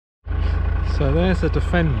So there's the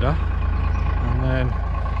Defender, and then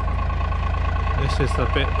this is the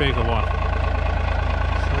bit bigger one.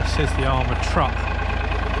 So this is the Armoured Truck.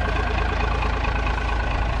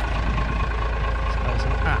 So it's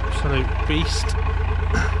an absolute beast.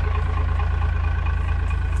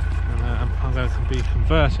 And I'm going to be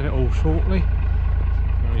converting it all shortly.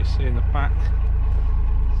 There you see in the back.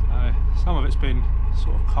 So some of it's been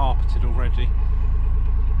sort of carpeted already.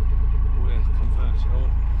 We'll convert it all.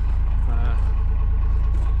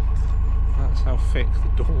 That's how thick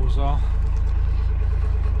the doors are.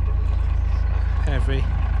 Heavy.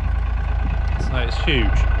 So it's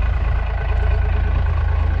huge.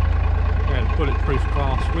 Again, bulletproof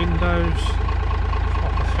glass windows,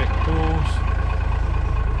 proper thick doors.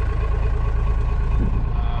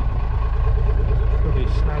 Pretty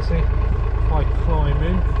snazzy. If I climb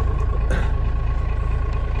in.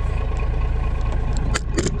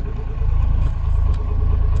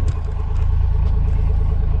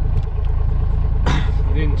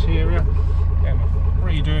 Interior, again,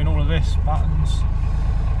 redoing all of this, buttons.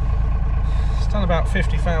 It's done about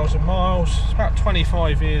 50,000 miles. It's about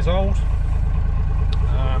 25 years old,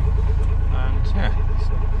 and yeah, it's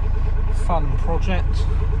a fun project.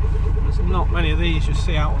 There's not many of these you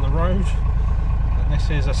see out on the road, and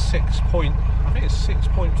this is a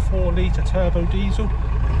 6.4 litre turbo diesel.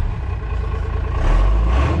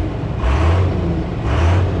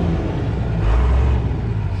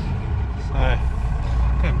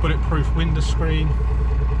 Bulletproof window screen,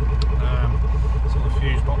 sort of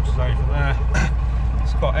fuse boxes over there.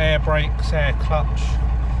 It's got air brakes, air clutch,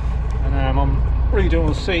 and I'm redoing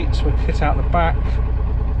the seats with kit out the back,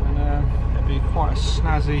 and it'll be quite a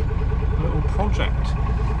snazzy little project.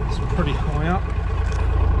 It's pretty high up.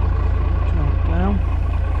 Jump down.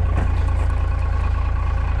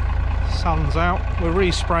 Sun's out. We'll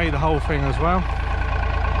respray the whole thing as well.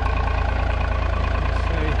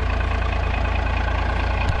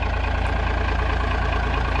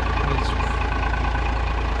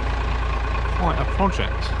 Quite a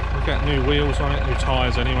project. We'll get new wheels on it, new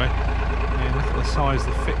tyres anyway. And look at the size,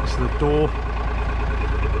 the thickness of the door.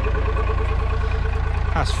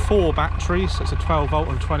 It has 4 batteries, so it's a 12 volt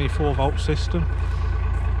and 24 volt system.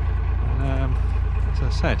 And as I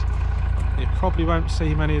said, you probably won't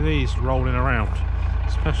see many of these rolling around,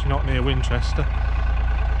 especially not near Winchester.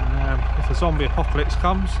 And if a zombie apocalypse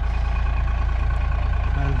comes,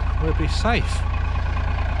 then we'll be safe.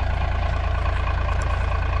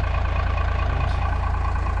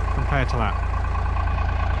 Compared to that,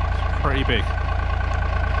 it's pretty big.